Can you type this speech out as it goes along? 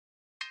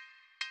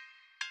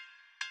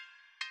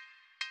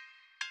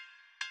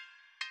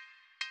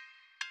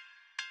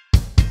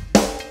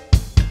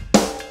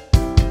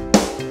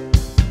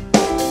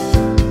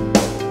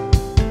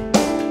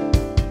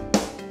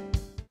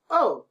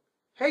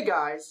Hey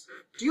guys,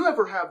 do you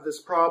ever have this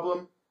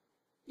problem?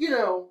 You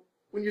know,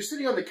 when you're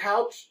sitting on the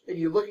couch and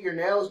you look at your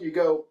nails and you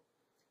go,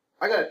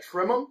 I gotta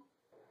trim them?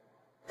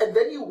 And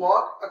then you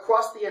walk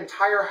across the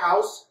entire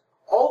house,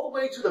 all the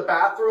way to the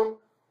bathroom,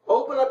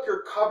 open up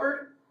your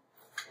cupboard,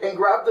 and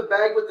grab the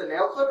bag with the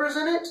nail clippers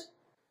in it?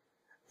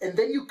 And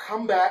then you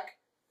come back,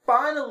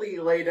 finally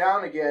lay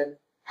down again,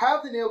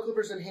 have the nail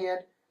clippers in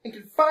hand, and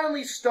can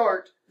finally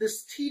start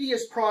this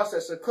tedious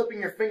process of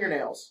clipping your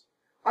fingernails.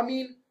 I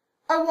mean,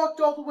 I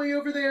walked all the way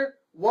over there,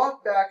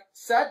 walked back,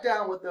 sat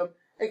down with them,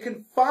 and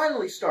can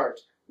finally start.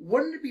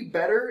 Wouldn't it be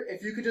better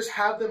if you could just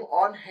have them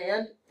on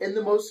hand in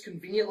the most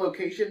convenient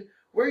location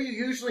where you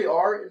usually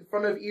are in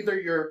front of either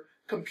your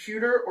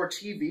computer or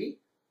TV?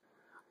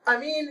 I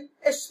mean,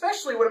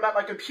 especially when I'm at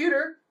my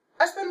computer.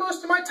 I spend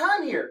most of my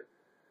time here.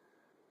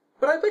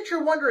 But I bet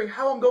you're wondering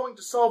how I'm going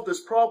to solve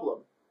this problem.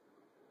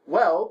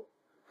 Well,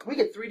 we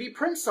could 3D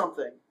print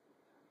something.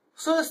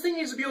 So this thing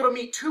needs to be able to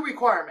meet two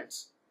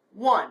requirements.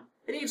 One,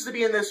 it needs to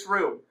be in this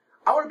room.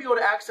 I want to be able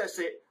to access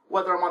it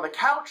whether I'm on the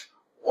couch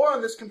or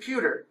on this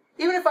computer.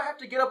 Even if I have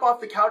to get up off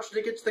the couch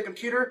to get to the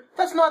computer,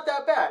 that's not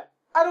that bad.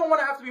 I don't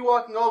want to have to be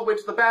walking all the way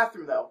to the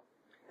bathroom though.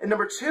 And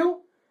number two,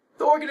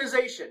 the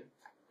organization.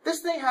 This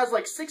thing has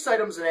like 6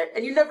 items in it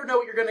and you never know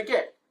what you're going to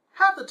get.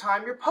 Half the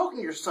time you're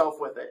poking yourself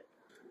with it.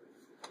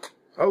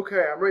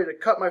 Okay, I'm ready to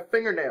cut my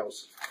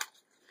fingernails.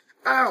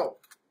 Ow!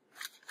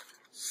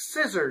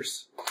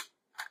 Scissors.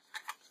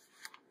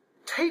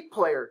 Tape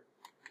player.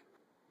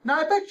 Now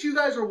I bet you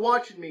guys are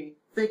watching me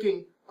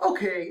thinking,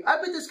 okay, I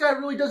bet this guy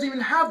really doesn't even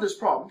have this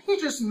problem.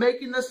 He's just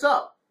making this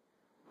up.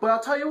 But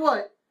I'll tell you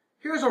what,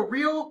 here's a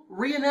real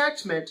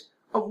reenactment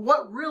of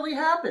what really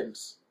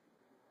happens.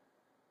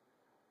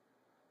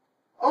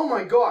 Oh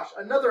my gosh,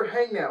 another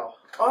hangnail.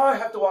 Oh, I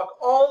have to walk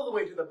all the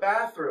way to the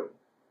bathroom.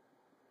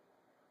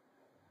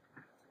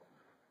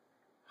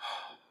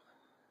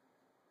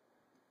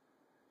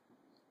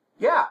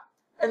 Yeah,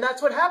 and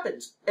that's what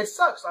happens. It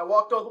sucks. I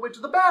walked all the way to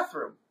the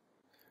bathroom.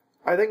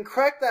 I then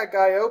cracked that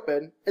guy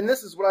open, and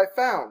this is what I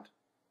found.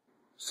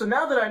 So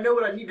now that I know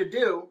what I need to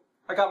do,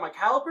 I got my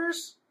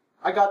calipers,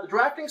 I got the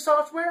drafting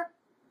software,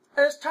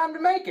 and it's time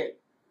to make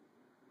it.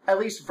 At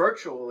least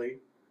virtually.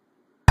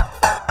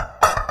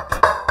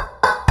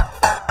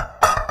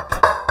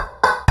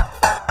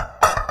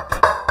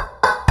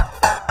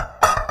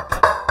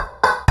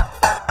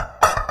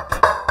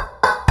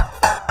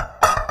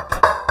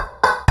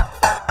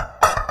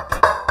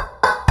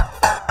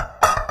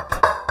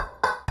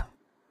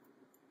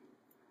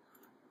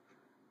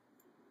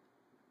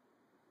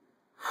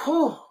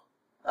 Whew,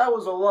 that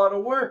was a lot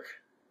of work.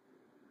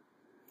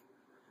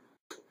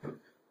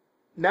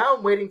 Now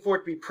I'm waiting for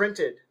it to be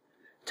printed.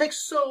 It takes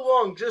so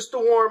long just to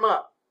warm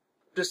up.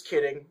 Just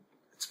kidding.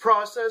 It's a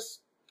process.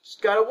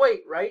 Just gotta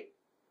wait, right?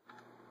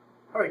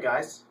 Alright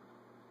guys,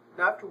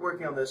 now after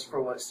working on this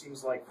for what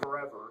seems like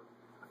forever,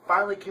 I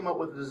finally came up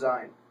with a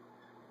design.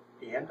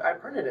 And I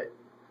printed it.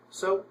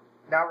 So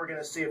now we're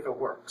gonna see if it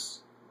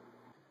works.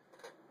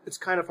 It's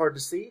kind of hard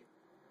to see,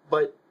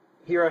 but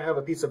here I have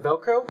a piece of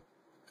Velcro.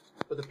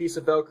 With a piece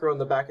of Velcro on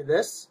the back of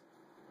this.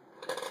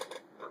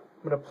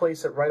 I'm going to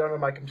place it right onto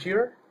my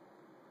computer.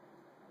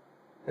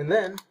 And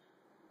then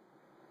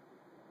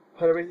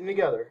put everything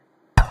together.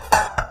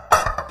 I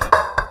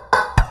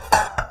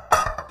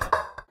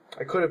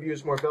could have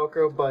used more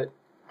Velcro, but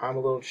I'm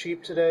a little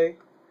cheap today.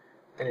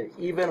 And it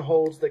even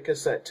holds the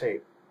cassette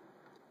tape.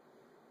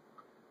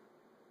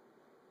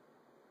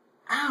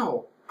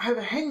 Ow! I have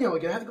a hangnail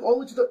again. I have to go all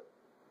the way to the...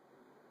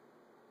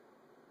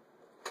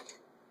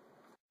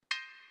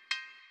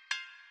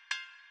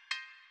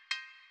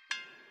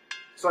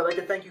 So I'd like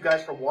to thank you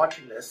guys for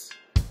watching this,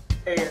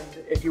 and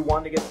if you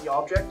want to get the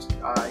object,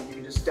 you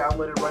can just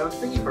download it right on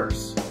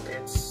Thingiverse.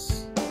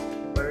 It's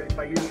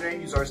my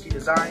username, Uzarski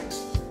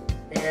Designs,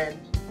 and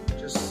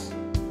just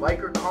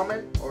like or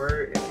comment,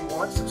 or if you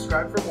want,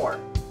 subscribe for more.